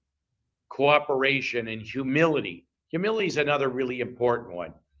 cooperation and humility. Humility is another really important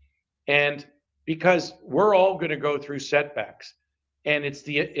one. And because we're all going to go through setbacks, and it's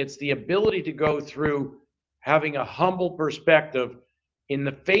the ability to go through having a humble perspective in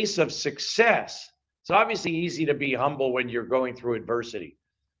the face of success. It's obviously easy to be humble when you're going through adversity,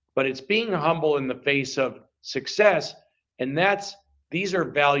 but it's being humble in the face of success. And these are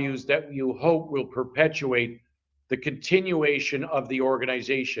values that you hope will perpetuate the continuation of the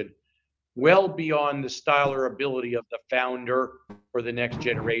organization well beyond the style or ability of the founder or the next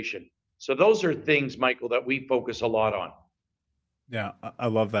generation. So those are things, Michael, that we focus a lot on. Yeah, I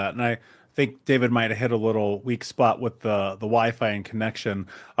love that. And I think David might have hit a little weak spot with the Wi-Fi and connection.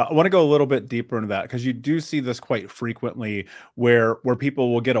 I want to go a little bit deeper into that because you do see this quite frequently where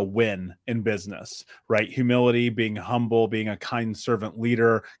people will get a win in business, right? Humility, being humble, being a kind servant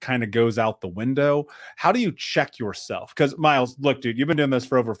leader kind of goes out the window. How do you check yourself? Because Miles, look, dude, you've been doing this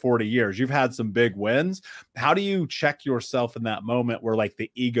for over 40 years. You've had some big wins. How do you check yourself in that moment where like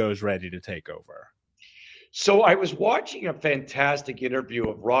the ego is ready to take over? So I was watching a fantastic interview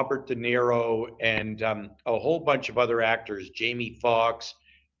of Robert De Niro and a whole bunch of other actors, Jamie Foxx,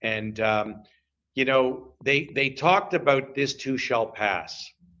 and they talked about this too shall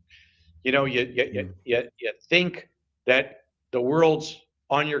pass. You think that the world's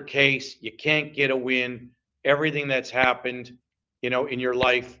on your case, you can't get a win, everything that's happened, in your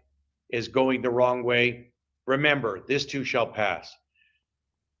life is going the wrong way. Remember, this too shall pass.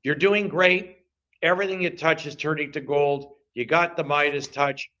 You're doing great. Everything you touch is turning to gold. You got the Midas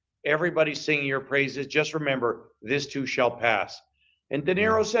touch. Everybody's singing your praises. Just remember, this too shall pass. And De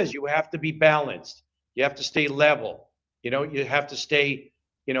Niro says you have to be balanced. You have to stay level. You have to stay,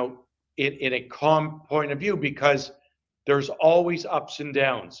 in a calm point of view because there's always ups and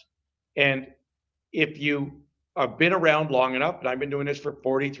downs. And if you have been around long enough, and I've been doing this for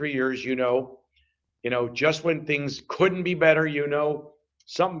 43 years, just when things couldn't be better,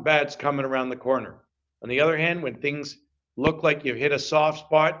 something bad's coming around the corner. On the other hand, when things look like you've hit a soft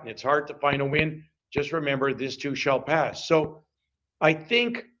spot and it's hard to find a win, just remember this too shall pass. So I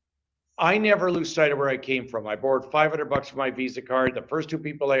think I never lose sight of where I came from. I borrowed $500 for my Visa card. The first two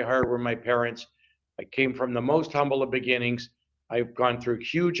people I hired were my parents. I came from the most humble of beginnings. I've gone through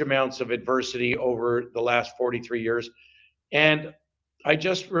huge amounts of adversity over the last 43 years. And I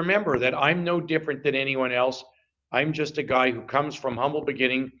just remember that I'm no different than anyone else. I'm just a guy who comes from humble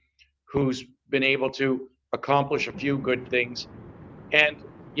beginning, who's been able to accomplish a few good things. And,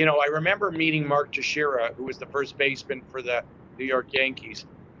 you know, I remember meeting Mark Teixeira, who was the first baseman for the New York Yankees.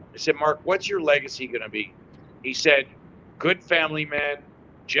 I said, Mark, what's your legacy going to be? He said, good family man,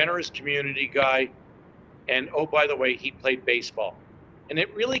 generous community guy, and oh, by the way, he played baseball. And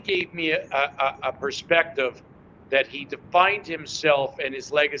it really gave me a perspective that he defined himself and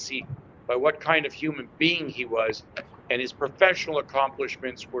his legacy by what kind of human being he was, and his professional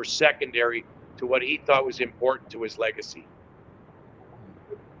accomplishments were secondary to what he thought was important to his legacy.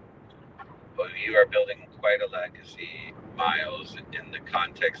 Well, you are building quite a legacy, Miles, in the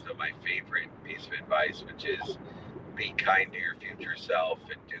context of my favorite piece of advice, which is be kind to your future self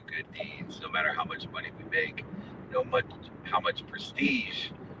and do good deeds, no matter how much money we make, how much prestige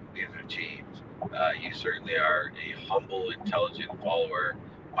we have achieved. You certainly are a humble, intelligent follower,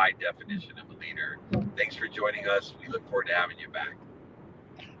 my definition of a leader. Thanks for joining us. We look forward to having you back.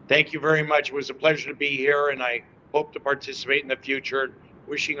 Thank you very much. It was a pleasure to be here, and I hope to participate in the future.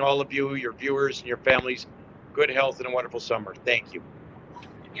 Wishing all of you, your viewers, and your families good health and a wonderful summer. Thank you.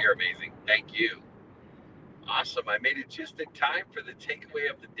 You're amazing. Thank you. Awesome. I made it just in time for the takeaway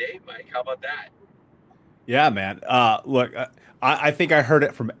of the day, Mike. How about that? Yeah, man. Look, I think I heard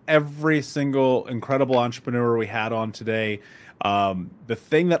it from every single incredible entrepreneur we had on today. The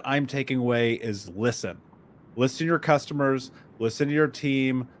thing that I'm taking away is listen. Listen to your customers, listen to your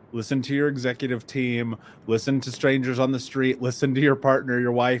team, listen to your executive team, listen to strangers on the street, listen to your partner,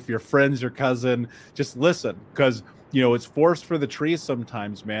 your wife, your friends, your cousin. Just listen, because you know, it's forced for the trees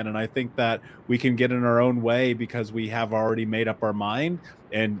sometimes, man. And I think that we can get in our own way because we have already made up our mind,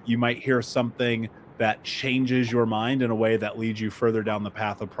 and you might hear something that changes your mind in a way that leads you further down the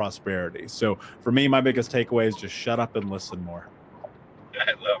path of prosperity. So for me, my biggest takeaway is just shut up and listen more.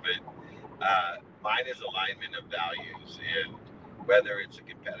 I love it. Mine is alignment of values, and whether it's a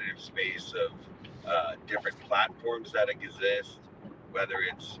competitive space of different platforms that exist, whether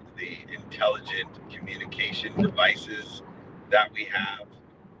it's the intelligent communication devices that we have,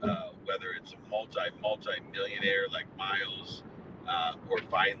 whether it's a multi-millionaire like Miles, or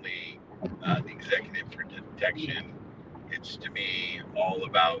finally the executive for protection. It's to me all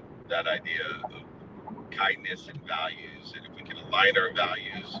about that idea of kindness and values. And if we can align our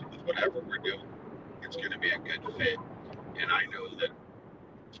values with whatever we're doing, it's going to be a good fit. And I know that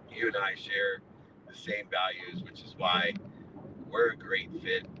you and I share the same values, which is why we're a great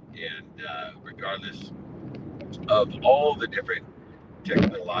fit. And regardless of all the different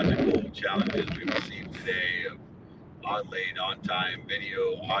technological challenges we received today of on late, on time,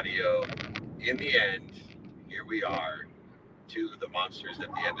 video, audio, in the end, here we are, two of the monsters at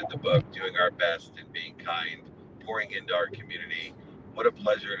the end of the book, doing our best and being kind, pouring into our community. What a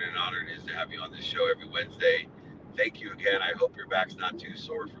pleasure and an honor it is to have you on this show every Wednesday. Thank you again. I hope your back's not too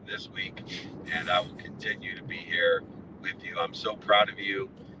sore from this week, and I will continue to be here with you. I'm so proud of you.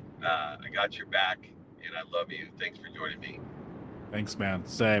 I got your back, and I love you. Thanks for joining me. Thanks, man.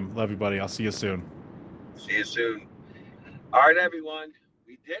 Same. Love you, buddy. I'll see you soon. See you soon. All right, everyone.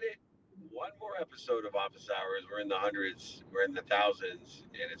 We did it. One more episode of Office Hours. We're in the hundreds. We're in the thousands,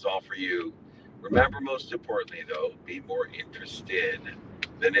 and it's all for you. Remember, most importantly, though, be more interested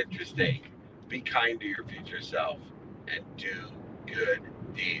than interesting. Be kind to your future self and do good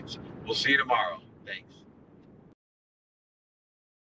deeds. We'll see you tomorrow.